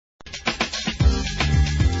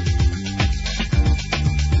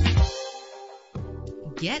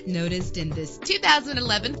Get noticed in this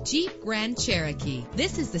 2011 Jeep Grand Cherokee.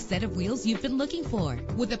 This is the set of wheels you've been looking for,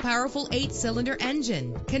 with a powerful 8-cylinder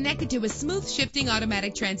engine connected to a smooth shifting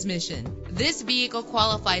automatic transmission. This vehicle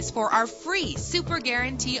qualifies for our free Super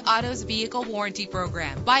Guarantee Autos Vehicle Warranty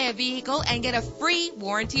Program. Buy a vehicle and get a free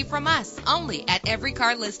warranty from us only at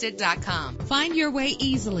everycarlisted.com. Find your way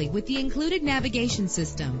easily with the included navigation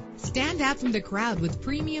system. Stand out from the crowd with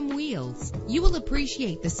premium wheels. You will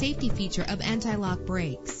appreciate the safety feature of anti-lock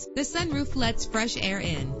brakes. The sunroof lets fresh air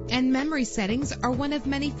in, and memory settings are one of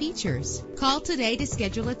many features. Call today to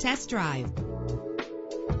schedule a test drive.